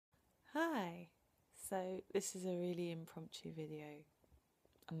So this is a really impromptu video.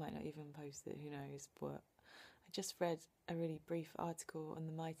 I might not even post it, who knows, but I just read a really brief article on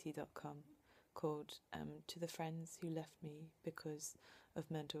themighty.com called To the Friends Who Left Me Because of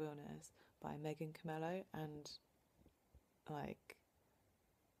Mental Illness by Megan Camello, and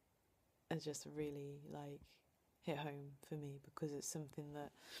it just really hit home for me because it's something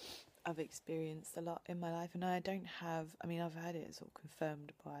that I've experienced a lot in my life, and I've had it sort of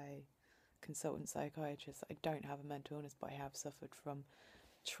confirmed by consultant psychiatrists. I don't have a mental illness, but I have suffered from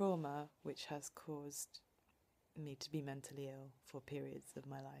trauma which has caused me to be mentally ill for periods of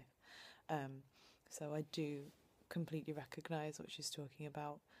my life. So I do completely recognise what she's talking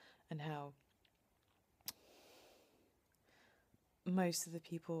about, and how most of the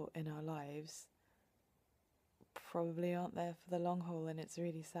people in our lives probably aren't there for the long haul, and it's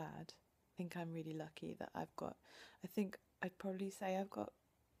really sad. I think I'm really lucky that I'd probably say I've got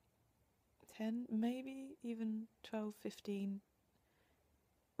 10, maybe even 12, 15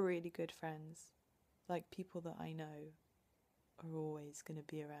 really good friends, people that I know are always going to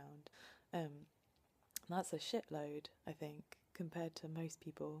be around. That's a shitload, I think, compared to most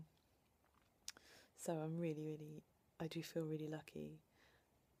people. So I do feel really lucky.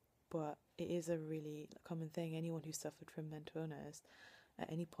 But it is a really common thing. Anyone who's suffered from mental illness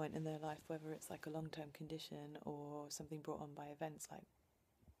at any point in their life, whether it's a long-term condition or something brought on by events like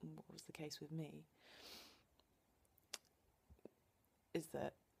what was the case with me, is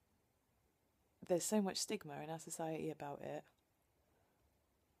that there's so much stigma in our society about it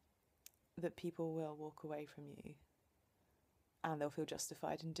that people will walk away from you and they'll feel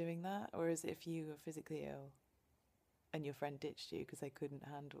justified in doing that. Whereas if you were physically ill and your friend ditched you because they couldn't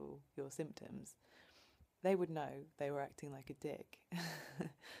handle your symptoms, they would know they were acting like a dick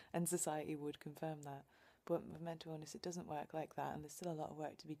and society would confirm that. But with mental illness, it doesn't work like that, and there's still a lot of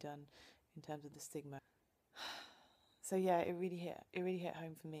work to be done in terms of the stigma. So yeah, it really hit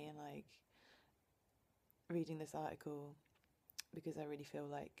home for me, and reading this article, because I really feel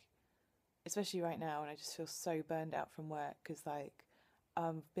especially right now, and I just feel so burned out from work because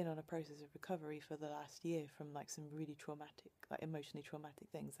I've been on a process of recovery for the last year from some really traumatic, emotionally traumatic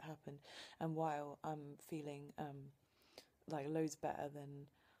things that happened. And while I'm feeling loads better than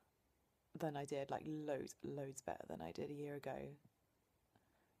I did, loads better than I did a year ago,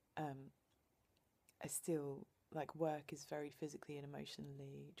 I still, work is very physically and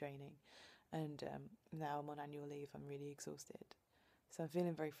emotionally draining. And now I'm on annual leave, I'm really exhausted. So I'm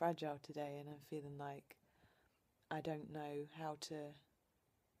feeling very fragile today, and I'm feeling I don't know how to...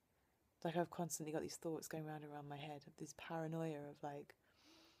 I've constantly got these thoughts going around my head of this paranoia of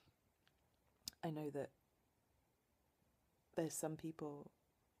I know that there's some people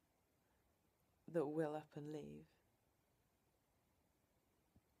that will up and leave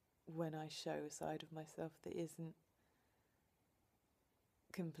when I show a side of myself that isn't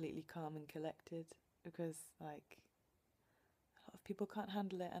completely calm and collected, because a lot of people can't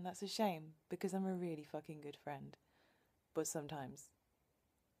handle it, and that's a shame because I'm a really fucking good friend. But sometimes,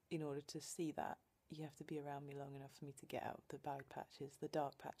 in order to see that, you have to be around me long enough for me to get out the bad patches, the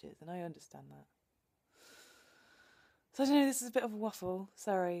dark patches, and I understand that. So I don't know, this is a bit of a waffle,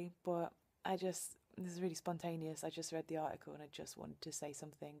 sorry, but this is really spontaneous. I just read the article and I just wanted to say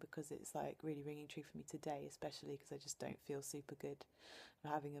something because it's really ringing true for me today, especially because I just don't feel super good.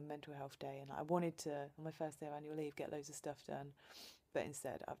 I'm having a mental health day, and I wanted to, on my first day of annual leave, get loads of stuff done, but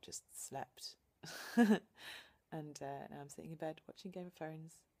instead I've just slept. And now I'm sitting in bed watching Game of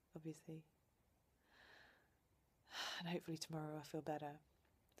Thrones, obviously. And hopefully tomorrow I'll feel better.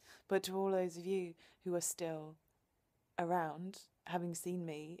 But to all those of you who are still around, having seen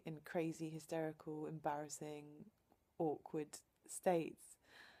me in crazy, hysterical, embarrassing, awkward states,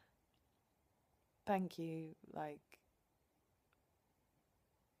 thank you.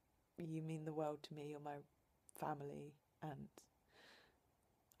 You mean the world to me. You're my family, and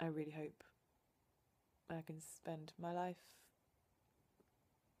I really hope I can spend my life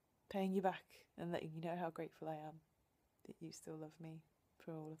paying you back and letting you know how grateful I am that you still love me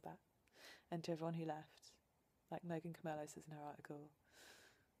for all of that. And to everyone who left, like Megan Camello says in her article,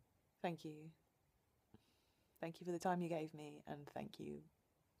 thank you. Thank you for the time you gave me, and thank you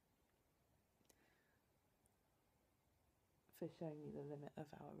for showing me the limit of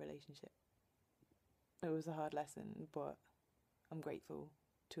our relationship. It was a hard lesson, but I'm grateful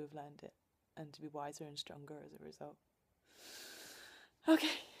to have learned it and to be wiser and stronger as a result.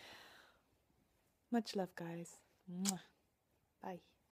 Okay. Much love, guys. Mwah. Bye.